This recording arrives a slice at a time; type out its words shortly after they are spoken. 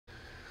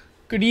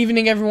Good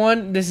evening,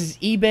 everyone. This is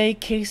eBay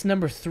case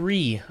number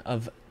 3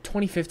 of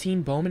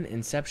 2015 Bowman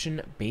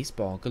Inception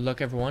Baseball. Good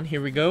luck, everyone.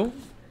 Here we go.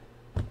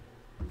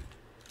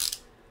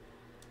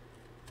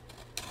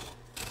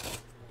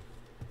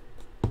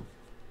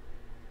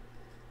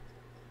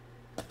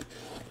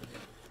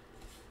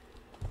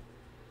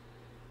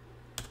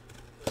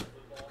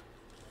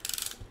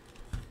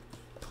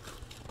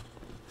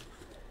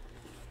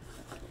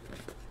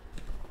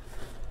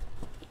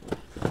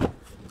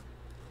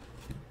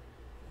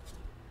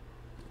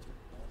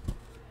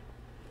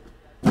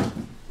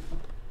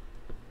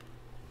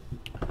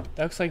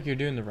 That looks like you're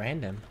doing the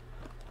random.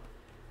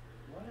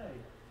 Why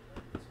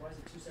is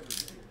it 2 separate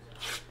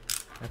videos?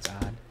 That's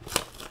odd.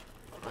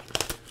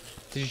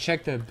 Did you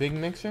check the big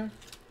mixer?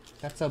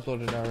 That's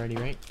uploaded already,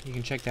 right? You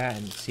can check that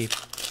and see if...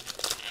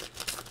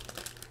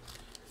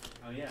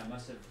 Oh yeah, I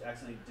must have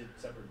accidentally did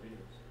separate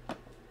videos.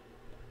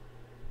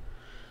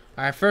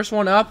 Alright, first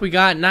one up, we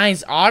got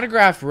nice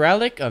autograph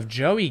relic of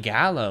Joey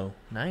Gallo.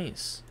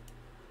 Nice.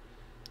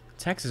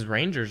 Texas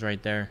Rangers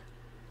right there.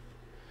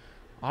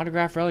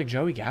 Autograph relic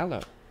Joey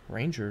Gallo.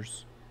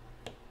 Rangers.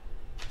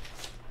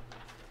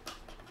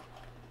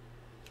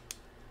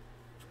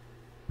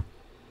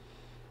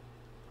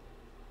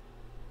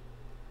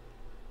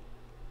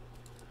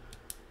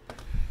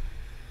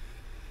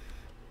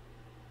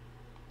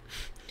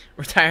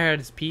 Retire at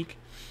his peak.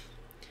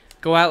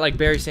 Go out like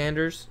Barry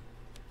Sanders.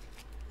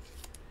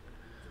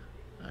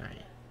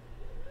 Alright.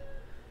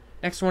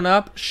 Next one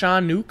up,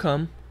 Sean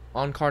Newcomb.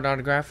 On-card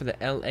autograph for the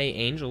LA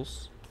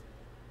Angels.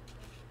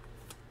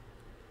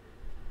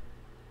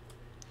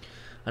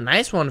 A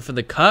nice one for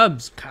the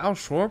Cubs. Kyle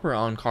Schwarber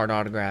on-card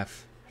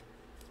autograph.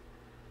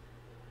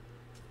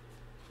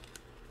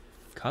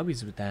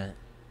 Cubbies with that.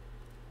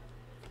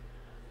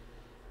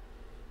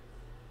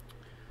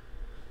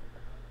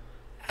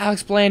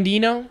 Alex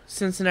Blandino,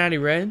 Cincinnati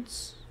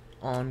Reds.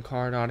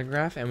 On-card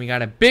autograph. And we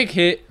got a big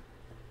hit.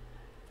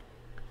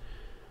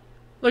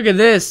 Look at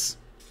this.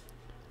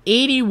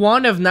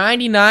 81 of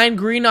 99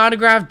 green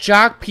autograph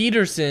Jock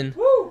Peterson.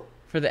 Woo!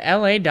 For the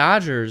LA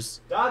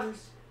Dodgers.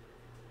 Dodgers.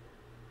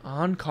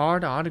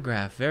 On-card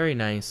autograph. Very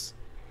nice.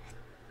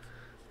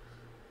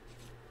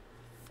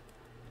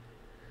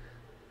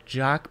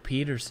 Jock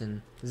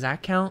Peterson. Does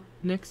that count,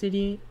 Nick's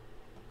idiot?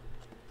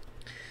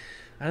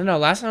 I don't know.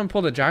 Last time I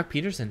pulled a Jock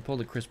Peterson,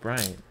 pulled a Chris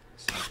Bryant.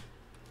 So.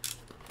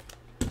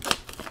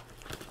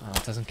 Oh,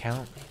 it doesn't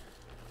count.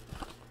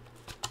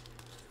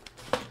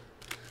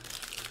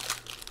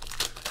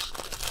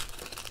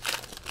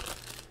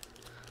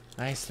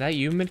 Nice. Is that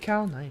you,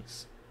 Mid-Cal?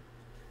 Nice.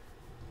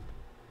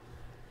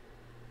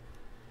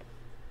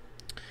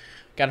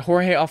 Got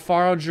Jorge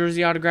Alfaro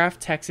jersey autograph,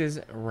 Texas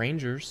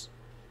Rangers.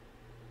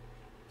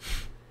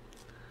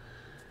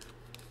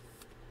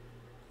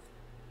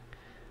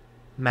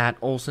 Matt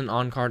Olson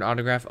on-card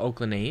autograph,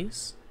 Oakland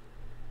A's.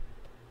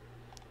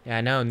 Yeah,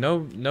 I know.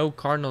 No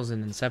Cardinals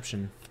in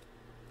Inception.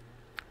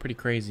 Pretty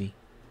crazy.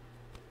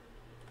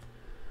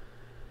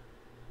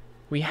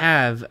 We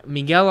have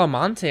Miguel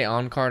Almonte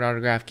on-card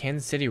autograph,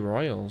 Kansas City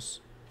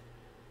Royals.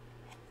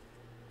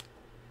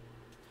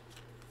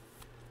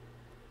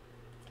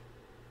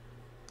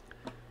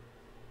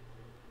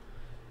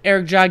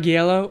 Eric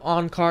Jagiello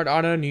on-card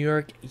auto, New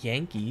York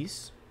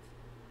Yankees.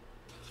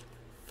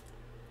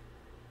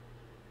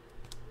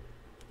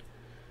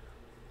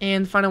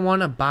 And final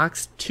one, a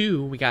box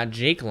 2. We got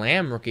Jake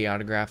Lamb rookie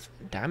autograph,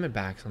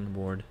 Diamondbacks on the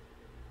board.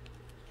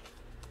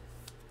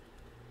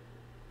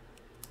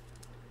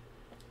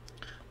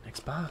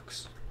 Next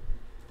box.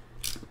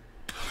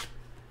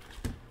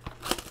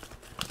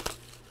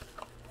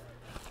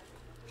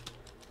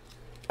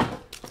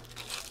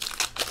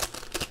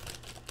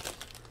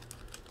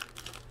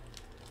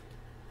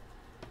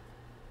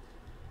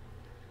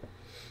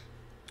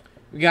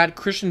 We got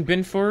Christian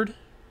Binford,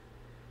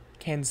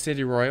 Kansas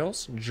City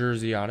Royals,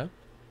 jersey auto.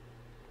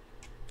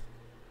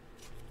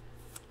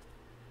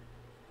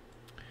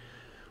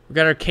 We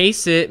got our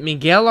case hit,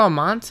 Miguel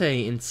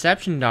Almonte,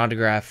 Inception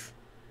autograph.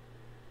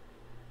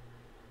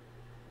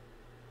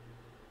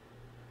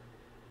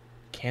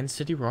 Kansas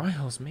City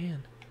Royals,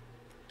 man.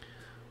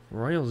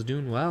 Royals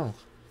doing well.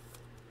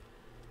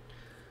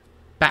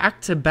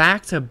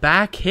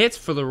 Back-to-back-to-back hits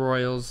for the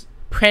Royals.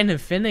 Brandon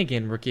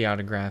Finnegan, rookie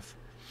autograph.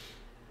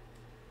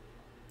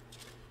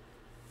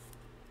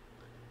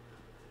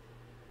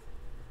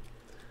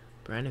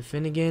 Brandon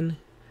Finnegan.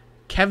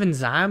 Kevin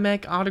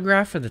Zymek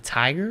autograph for the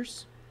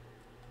Tigers.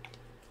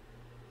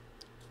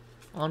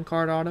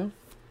 On-card auto.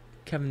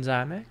 Kevin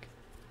Zymek.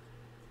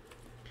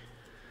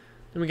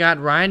 Then we got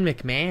Ryan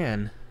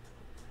McMahon.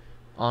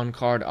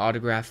 On-card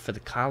autograph for the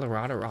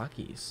Colorado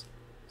Rockies.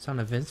 Son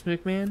of Vince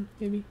McMahon,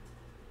 maybe?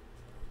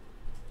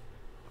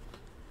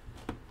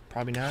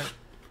 Probably not.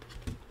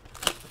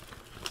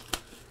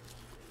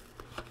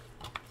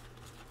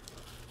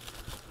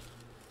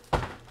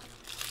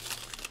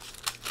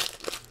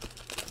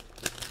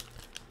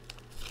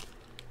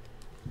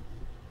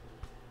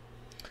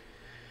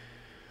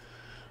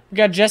 We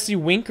got Jesse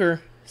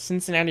Winker,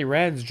 Cincinnati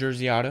Reds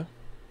jersey auto.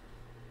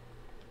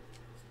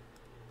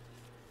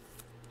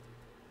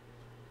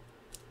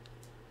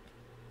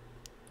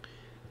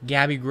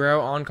 Gabby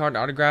Guerrero on-card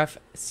autograph,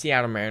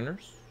 Seattle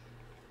Mariners.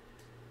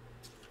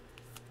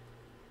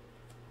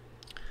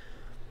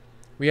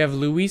 We have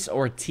Luis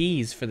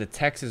Ortiz for the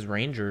Texas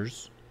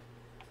Rangers.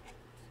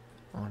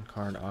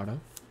 On-card auto.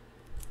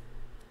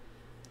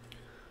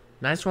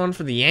 Nice one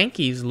for the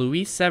Yankees,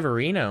 Luis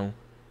Severino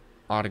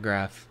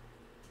autograph.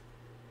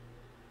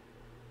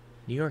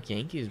 New York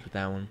Yankees with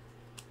that one.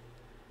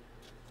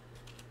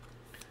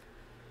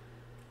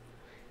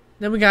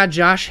 Then we got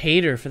Josh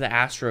Hader for the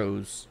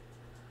Astros.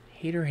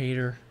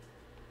 Hader.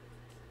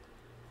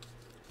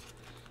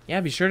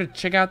 Yeah, be sure to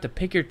check out the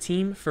Pick Your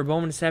Team for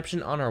Bowman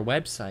Inception on our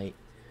website.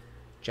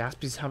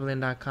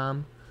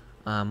 JaspysHobbyland.com.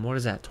 What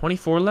is that?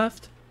 24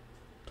 left?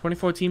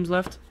 24 teams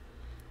left?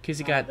 In case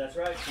you got... That's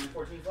right,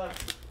 24 teams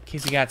left. In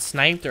case you got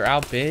sniped or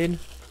outbid.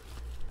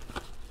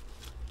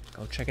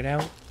 Go check it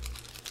out.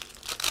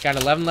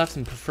 Got 11 left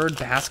in preferred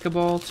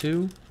basketball,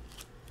 too.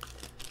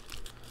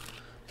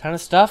 Kind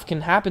of stuff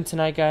can happen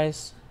tonight,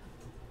 guys.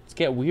 Let's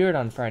get weird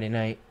on Friday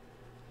night.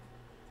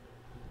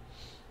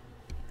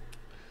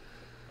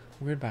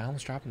 Weird by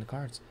almost dropping the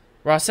cards.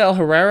 Rosell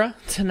Herrera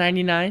to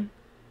 99.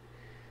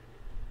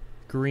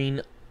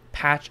 Green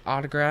patch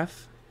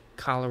autograph.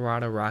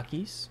 Colorado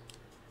Rockies.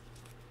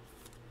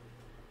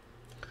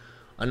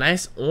 A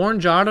nice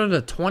orange auto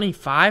to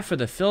 25 for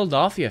the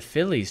Philadelphia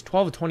Phillies.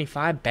 12 of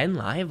 25, Ben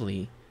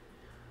Lively.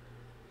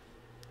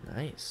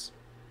 Nice.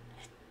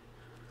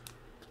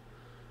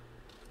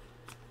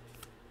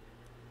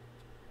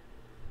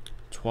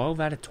 $12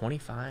 out of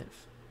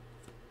 25.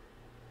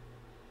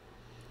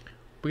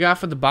 We got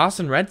for the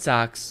Boston Red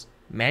Sox,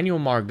 Manuel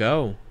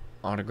Margot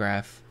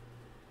autograph.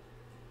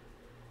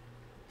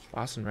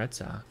 Boston Red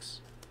Sox.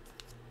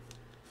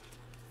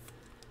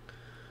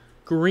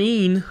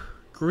 Green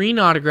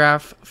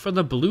autograph for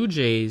the Blue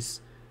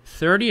Jays,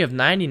 30 of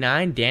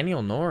 99,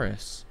 Daniel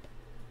Norris.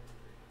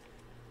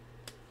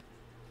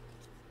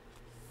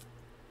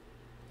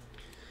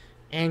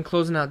 And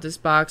closing out this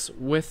box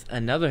with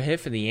another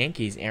hit for the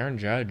Yankees, Aaron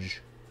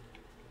Judge.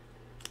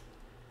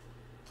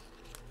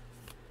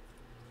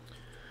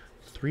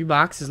 3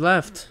 boxes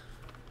left.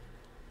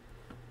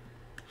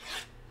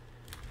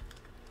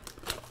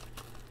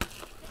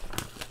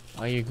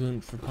 Why are you gluten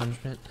for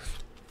punishment?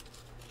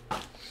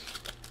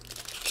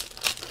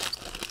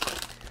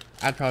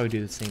 I'd probably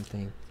do the same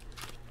thing.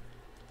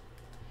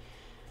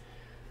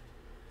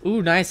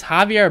 Ooh, nice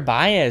Javier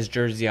Baez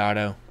jersey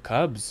auto.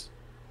 Cubs.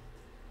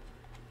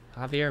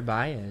 Javier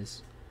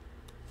Baez.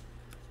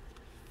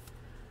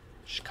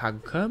 Chicago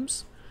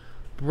Cubs.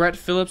 Brett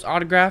Phillips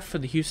autograph for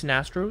the Houston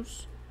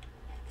Astros.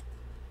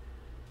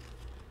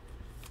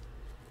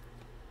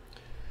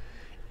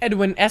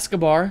 Edwin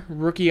Escobar,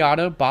 rookie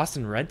auto,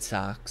 Boston Red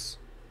Sox.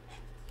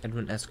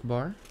 Edwin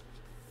Escobar.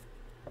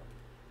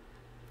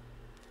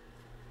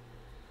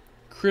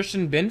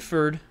 Christian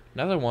Binford,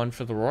 another one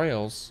for the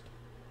Royals.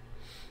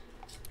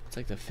 It's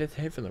like the 5th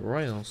hit for the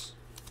Royals.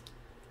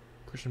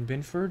 Christian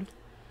Binford.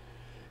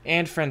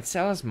 And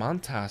Francelis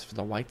Montas for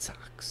the White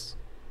Sox.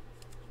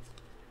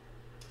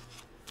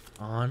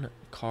 On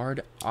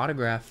card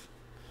autograph.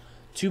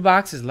 2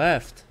 boxes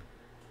left.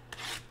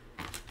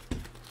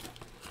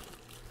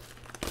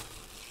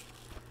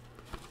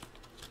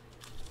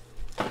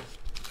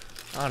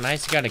 Oh,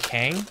 nice. You got a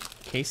Kang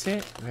case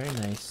hit. Very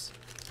nice.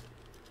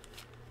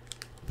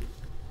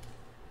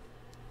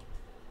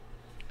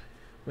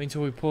 Wait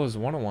until we pull his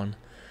 101.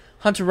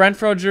 Hunter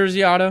Renfroe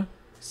jersey auto.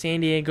 San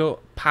Diego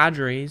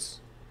Padres.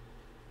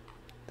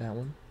 That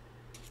one.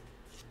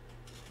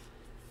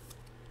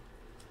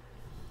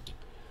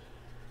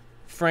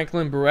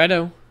 Franklin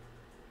Barreto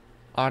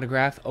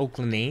autograph,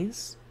 Oakland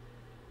A's.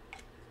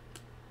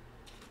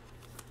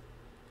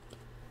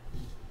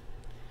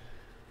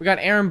 We got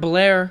Aaron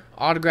Blair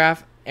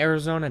autograph,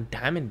 Arizona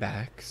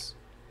Diamondbacks.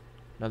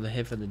 Another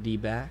hit for the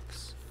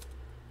D-backs.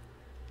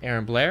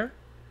 Aaron Blair.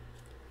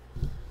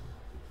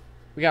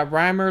 We got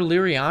Reimer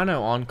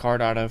Liriano on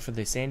card auto for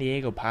the San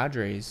Diego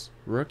Padres.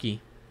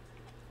 Rookie.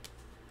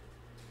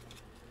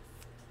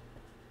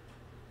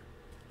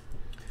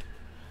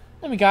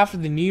 Then we got for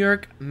the New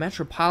York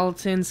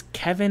Metropolitans,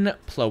 Kevin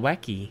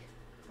Plawecki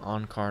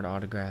on card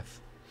autograph.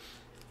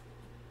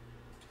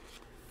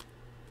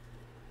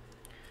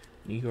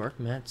 New York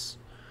Mets.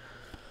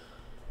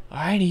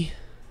 Alrighty.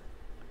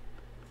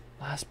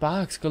 Last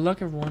box. Good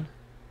luck, everyone.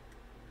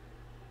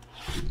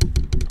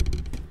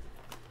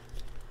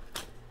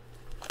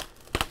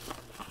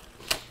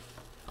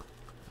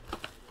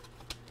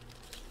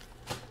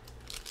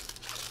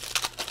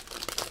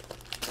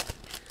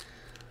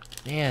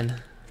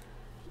 Man.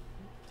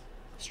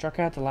 Struck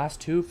out the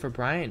last 2 for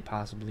Bryant,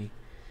 possibly.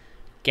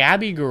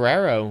 Gabby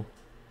Guerrero.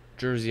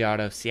 Jersey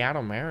auto,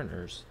 Seattle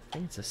Mariners. I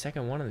think it's the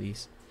second one of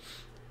these.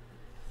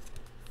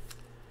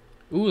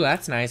 Ooh,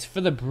 that's nice.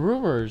 For the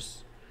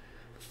Brewers.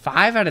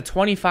 5 out of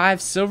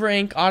 25. Silver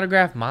ink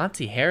autograph,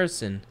 Monty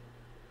Harrison.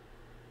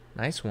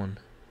 Nice one.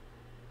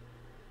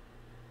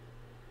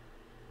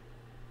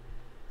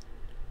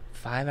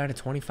 5 out of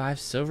 25.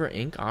 Silver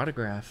ink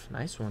autograph.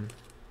 Nice one.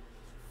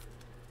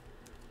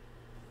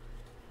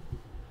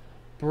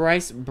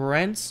 Bryce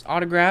Brent's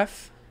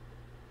autograph.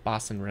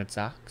 Boston Red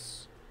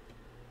Sox.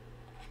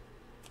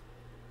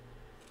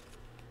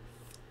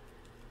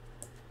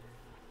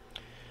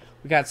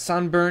 We got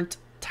sunburnt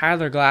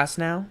Tyler Glass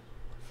now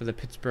for the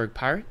Pittsburgh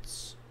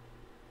Pirates.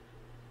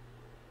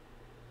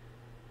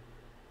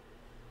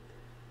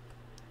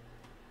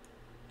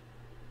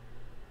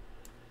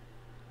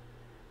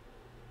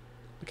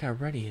 Look how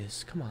red he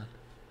is. Come on.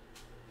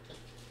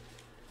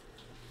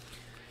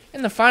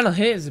 And the final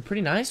hit is a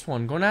pretty nice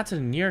one. Going out to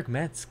the New York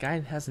Mets. Guy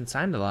hasn't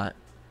signed a lot.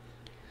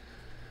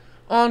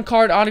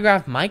 On-card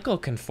autograph, Michael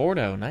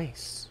Conforto.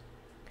 Nice.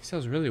 He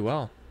sells really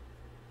well.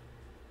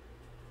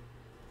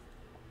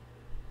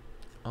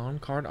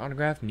 On-card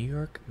autograph, New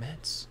York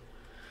Mets.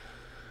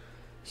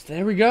 So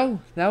there we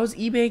go. That was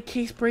eBay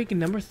case break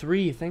number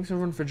 3. Thanks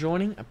everyone for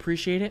joining.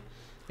 Appreciate it.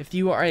 If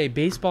you are a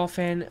baseball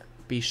fan,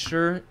 be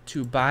sure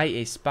to buy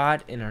a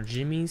spot in our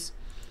Jimmy's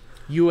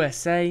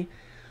USA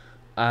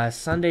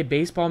Sunday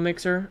baseball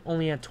mixer.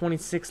 Only had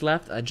 26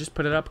 left. I just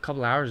put it up a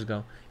couple hours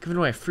ago. Giving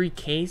away a free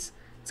case.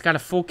 It's got a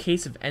full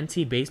case of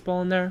NT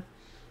baseball in there.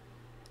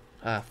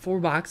 4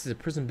 boxes of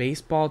Prism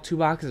baseball. 2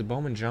 boxes of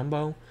Bowman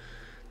jumbo.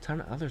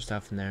 Ton of other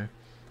stuff in there.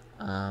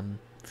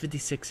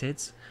 56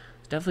 hits.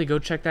 Definitely go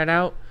check that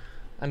out.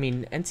 I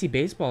mean, NC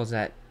baseball is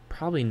at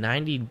probably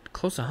 90,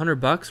 close to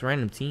 $100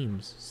 random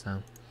teams.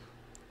 So,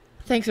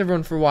 thanks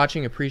everyone for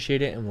watching.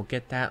 Appreciate it, and we'll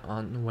get that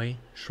on the way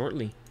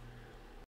shortly.